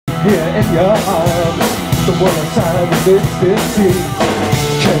in your arms. The one inside the distance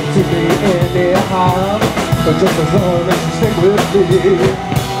can't do me any harm, but just as long as you stay with me.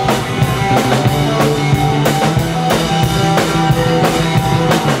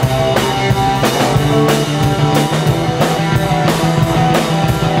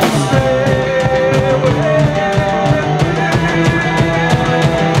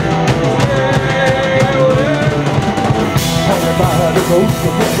 Close to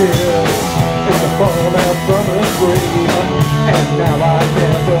the hills, in the fall out from a dream. And now I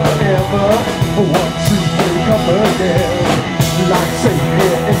never ever want to wake up again. Like sitting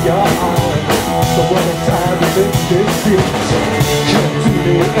here in your arms, the one inside the distance can't do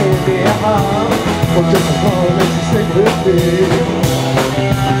me any harm, but just as long as you stay with me.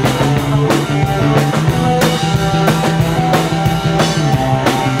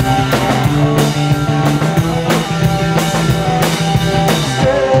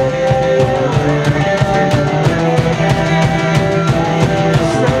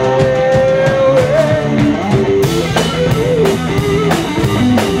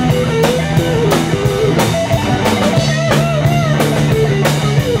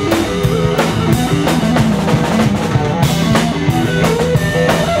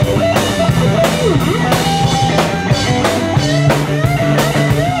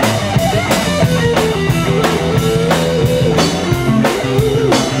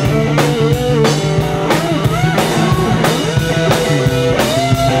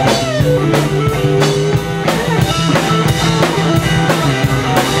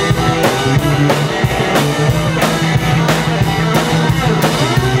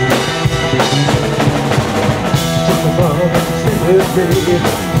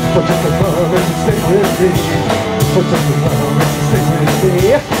 For just as long as you stay with me, for just as long as you stay with me,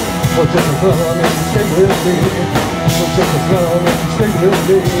 for just as long as you stay with me, for just as long as you stay with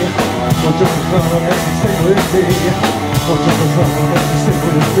me, for just as long as you stay with me, for just as long as you stay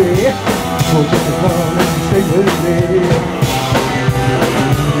with me, for just as long as you stay with me.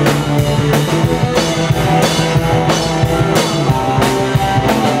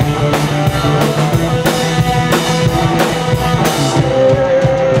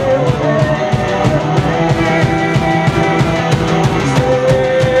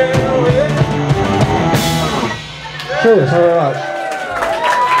 Cheers, all right.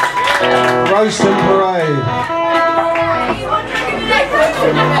 Roast and parade.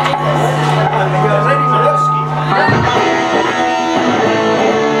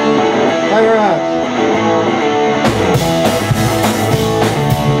 Hang around.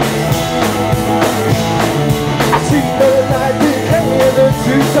 I see the light decaying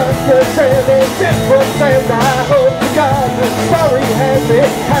into sunset and difference, and I hope to God the story has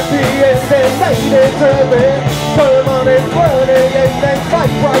it happy ending, made it to me. The morning burning, evening's fight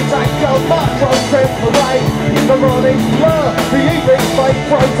bright, like your march on temporary. The morning's blur, the evening's fight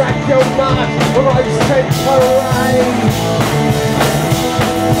bright, like your march, rise temporary.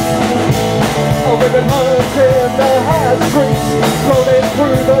 Oh, we've been hunting the high streets, rolling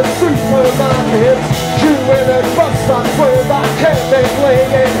through the supermarkets, queuing at bus stops with our chemically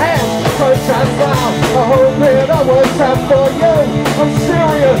in hands, such as now. I hope that I was time for you. I'm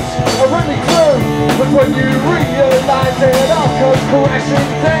serious, I really do. But when you realize it all comes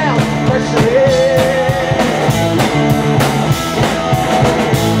crashing down, crashing.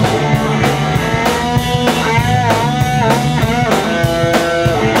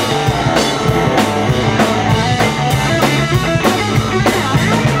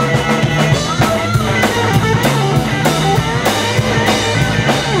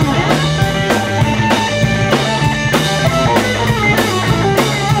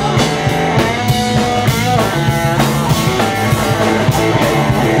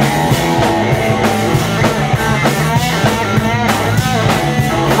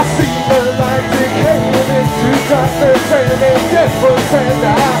 Difference, and I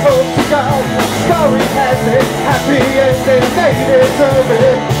hope to God story has it happy ending, made it to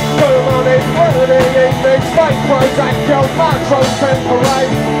it. The morning's burning, evening's fight cries at your march on temporary.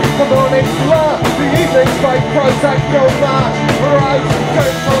 The morning's blur, the evening's fight cries at your march rise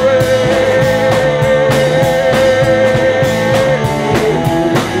temporary.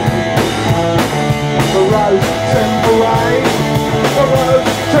 The rose temporary, the rose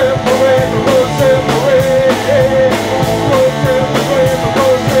temporary, the rose temporary.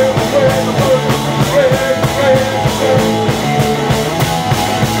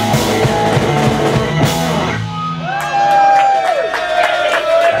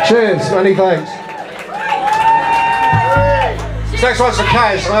 Cheers, many thanks. This next one's a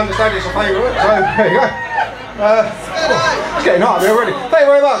Kaz, and I understand it's a favourite, so there you go. It's getting hot there already. Thank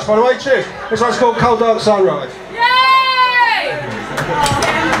you very much, by the way. Cheers. This one's called Cold Dark Sunrise. Yay!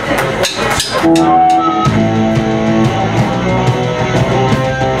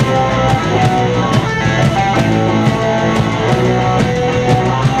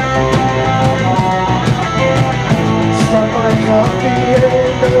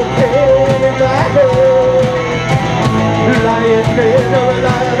 Lying dead or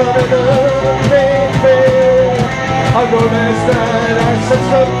alive on another bed. I noticed that I said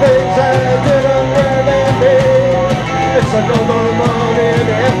some things I didn't really mean. It's another morning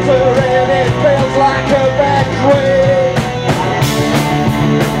after and it feels like a bad dream.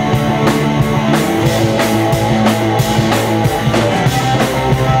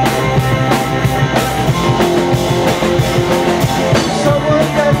 Someone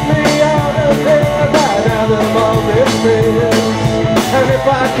get me out of here, right out of all this mess. And if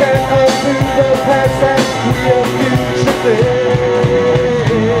I can't undo the past, that's the future thing.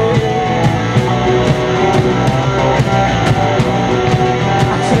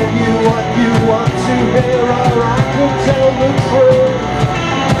 I tell you what you want to hear, or I could tell the truth.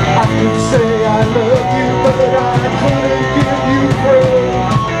 I could say I love you, but I couldn't give you proof.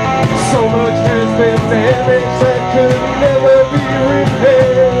 So much has been damaged that could never be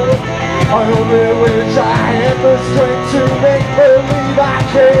repaired. I only wish I had the strength to make believe I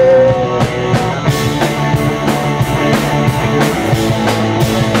can.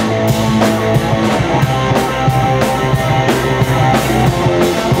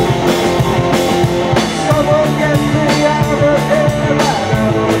 Someone get me out of here, right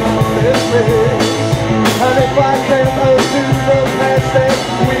out of all this mess. And if I can't undo the past, then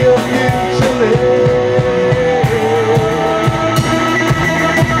we'll mutually.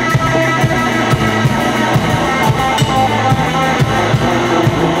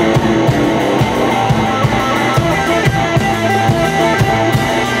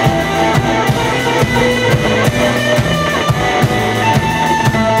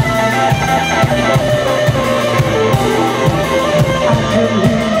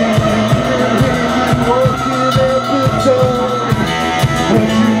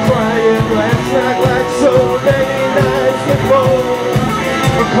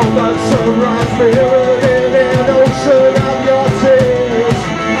 Sunrise mirrored in an ocean of your tears.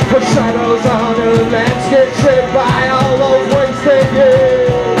 The shadows on the landscape tripped by all those wasted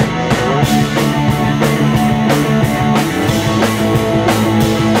years.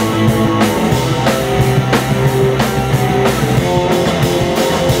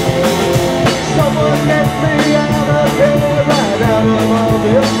 Someone get me out of here, right out of all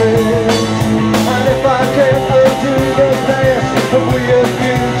this mess. And if I can't undo the past, we are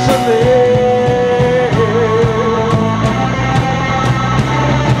mutually.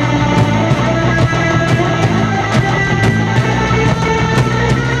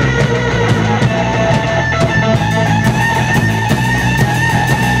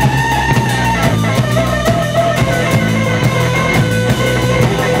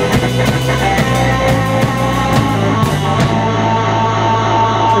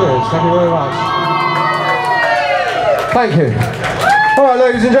 Thank you very much. Thank you. Alright,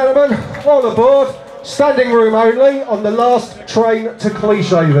 ladies and gentlemen, all aboard, standing room only on the last train to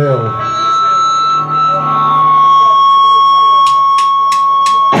Clichéville.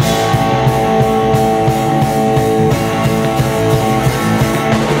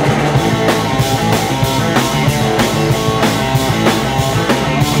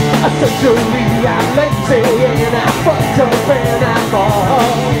 Essentially, I'm lazy and I fucked up and I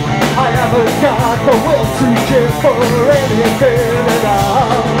fall. I haven't got the will to care for anything at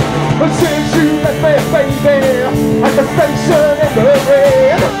all. But since you left me, baby, at the station in the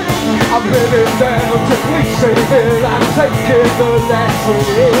rain, I'm heading down to Clichéville, I'm taking the last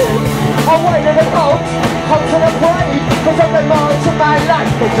train. I'm waiting and hope till I pray, cause something more to my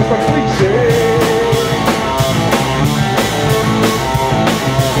life than just a cliche.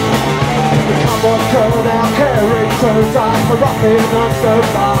 Come on, turn our characters off, rocking on the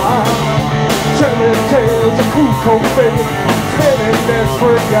bar, telling tales of cool coffee, spinning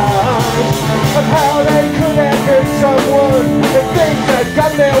desperate guys, of how they could have been someone if things had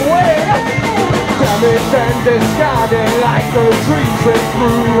gone their way. Damaged and discarded like the trees they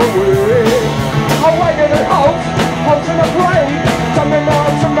grew away. I waited and hoped till I prayed, something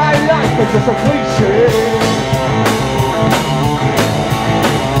more to my life than just a cliche.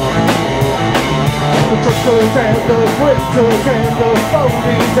 The truckers and the grifters and the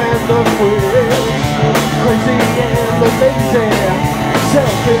phonies and the queers, crazy and the lazy,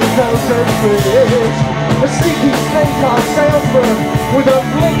 self-indulgent rich, a sneaky snake-eyed salesman with a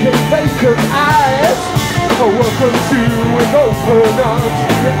blinking vacant eyes, Oh, welcome to an open arms,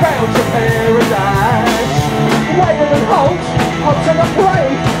 you're bound to paradise. Waiting and halt, up to the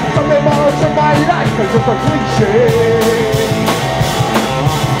plate, something more to my life because of the cliche.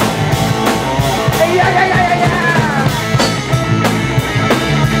 Yeah, yeah, yeah, yeah, yeah.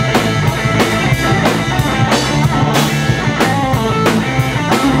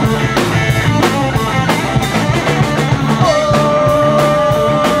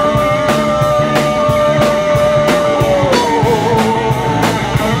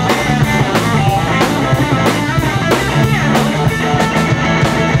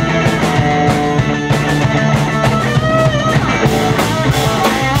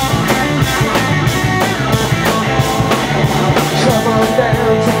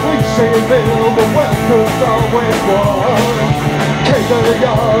 The welcome's always warm.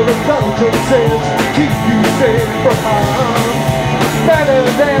 Caviar indulgences keep you safe from harm. Better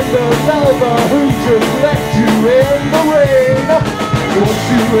than the lover who just left you in the rain. Once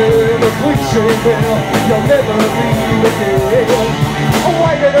you're in a cliche mill, you'll never leave again.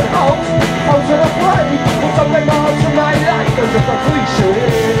 Waiting and halt, out to the plate, with something more to my life than just a cliche.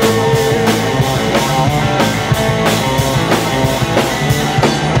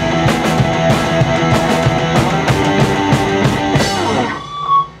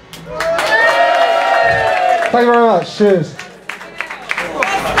 Thank you very much, cheers.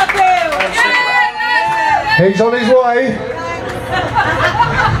 He's on his way,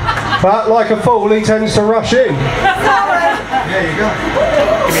 but like a fool he tends to rush in. There you go.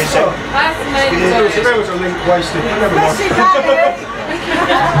 Give me a sec. There was a link wasted. Never mind.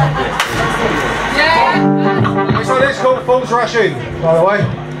 It's like this called Fools Rush In, by the way.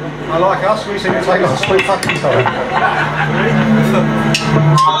 Unlike us, we seem to take our sweet fucking time.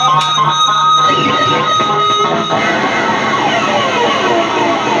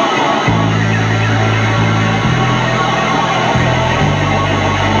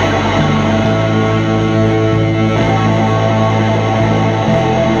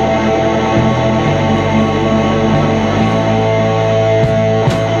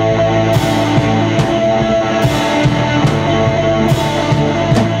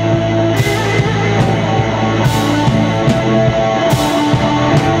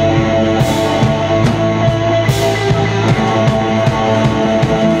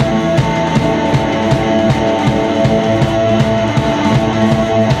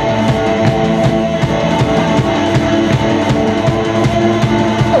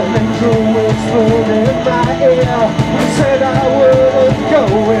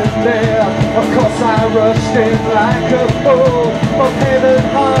 Rushed in like a fool, my head and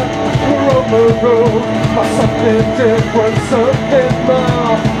heart were on the road. But something different, something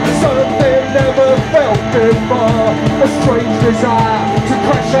more, something never felt before. A strange desire to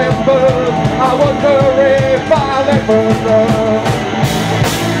crash and burn. I wonder if I'll ever learn.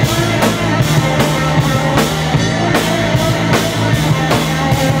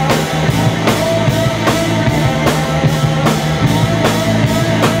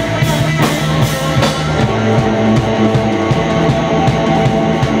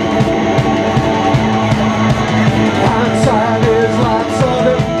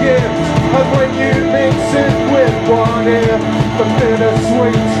 The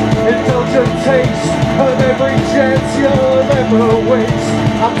bittersweet, indulgent taste of every chance you'll ever waste.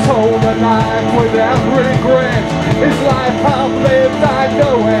 I'm told a life without regret is life half lived, I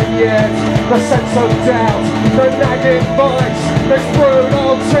know, and yet the sense of doubt, the nagging voice, this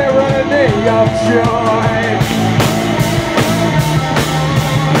brutal tyranny of joy.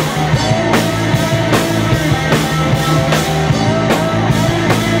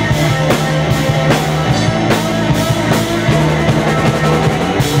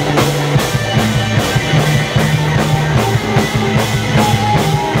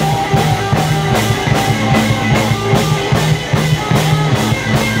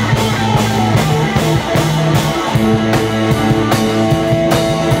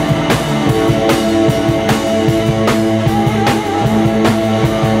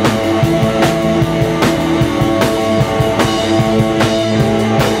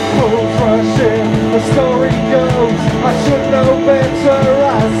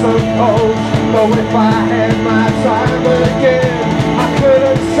 So if I had my time again, I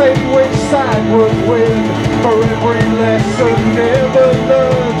couldn't say which side would win. For every lesson never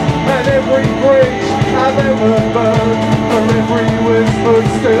learned, and every bridge I've ever burned, for every whisper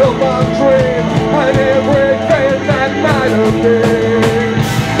still my dream, and everything that might have been.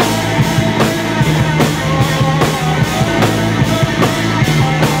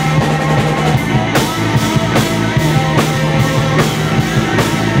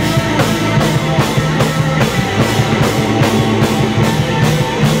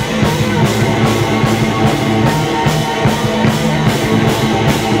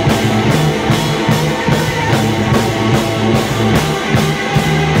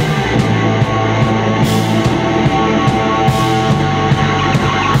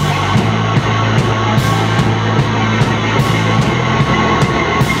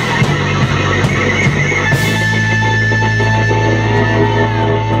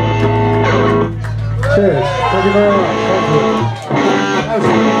 Right,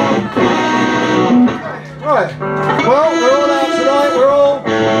 well, we're all out tonight, we're all...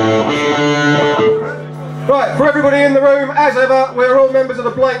 Right, for everybody in the room, as ever, we're all members of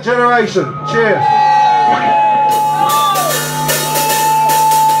the Blank Generation. Cheers.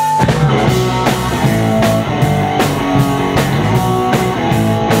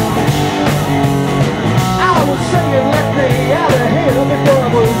 I was saying, let me out of here before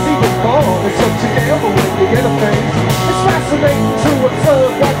I was even born. It's such a gamble when you get a face. It's fascinating to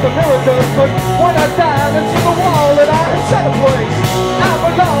observe what the mirror does, but when I dive into the wall that I had set a place, I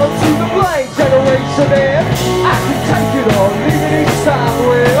belong to the Blank Generation, and I can take it or leave it each time.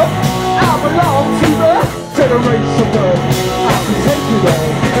 Well, I belong to the generation, but I can take it or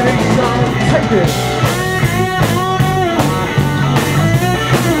leave it each time. Take it.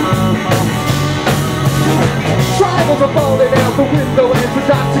 Tribals are falling out the window as the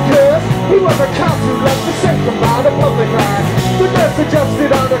doctor curse. He was a cop who left to say goodbye to public life. The nurse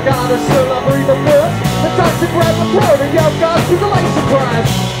adjusted on her God is still I breathe the first. The doctor grabbed the throat and yelled God to the late surprise.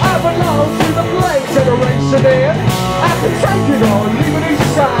 I belong to the Blank Generation, and I can take it or leave it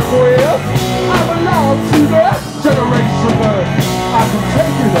each time. Well, I belong to the generation, but I can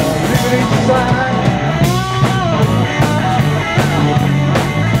take it or leave it each time.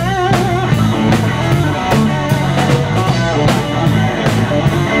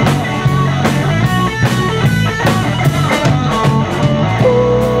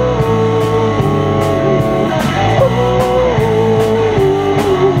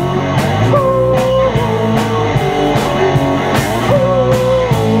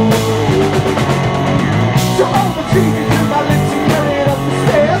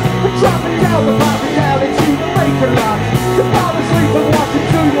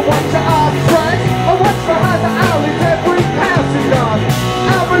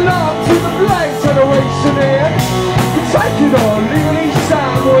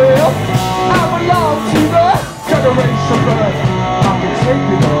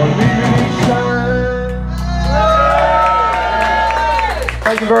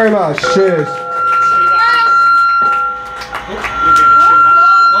 Thank you very much. Cheers.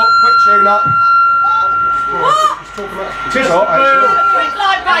 Oh, quick tune up.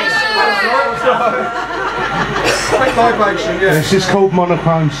 Quick libation, yeah. This is called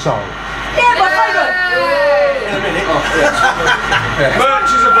Monochrome Soul. Yeah, my favourite! In a minute.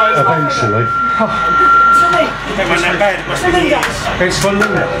 Merch is available. Eventually. It's for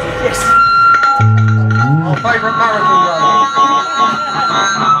Linda. Yes. Our favourite marathon runner.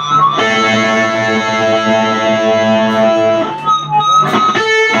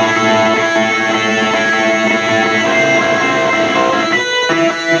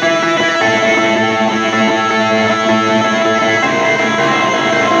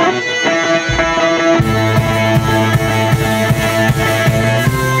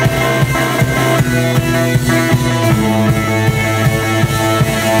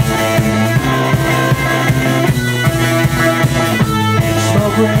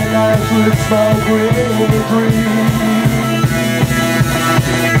 With small green dreams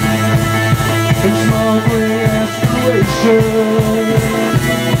and small green aspirations,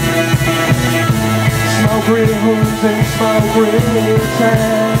 small green homes and small green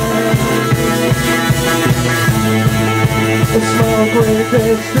towns, a small green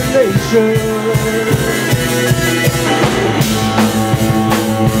destination.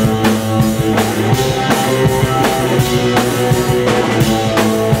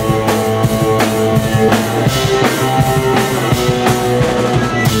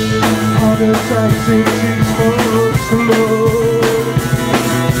 Taxi smoke slow.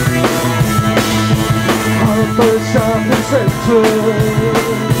 Our first shopping center.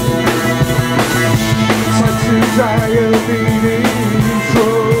 Taxi diabetes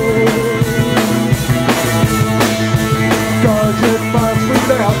road. Guardian box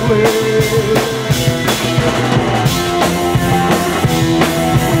with outlets.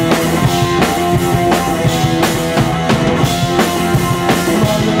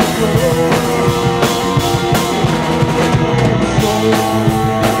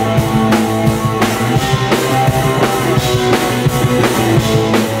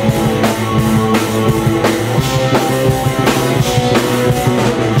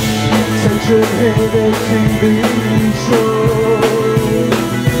 Attention-hated TV show,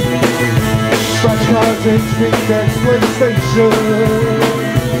 scratch cards and street exploitation,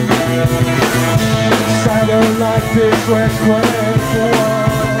 satellite dish request one,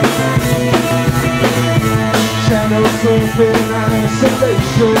 channel surfing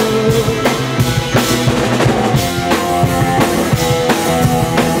isolation.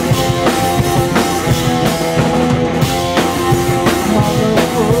 Mama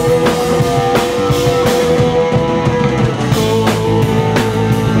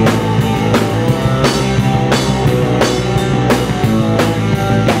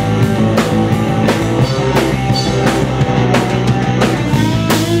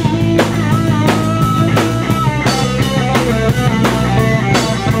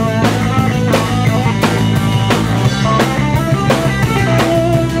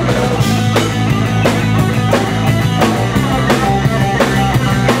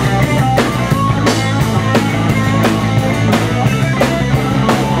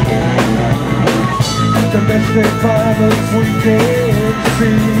Painted violence we can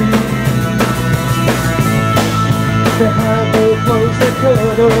see behind the clothes that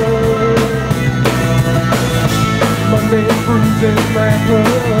cover Monday bruises my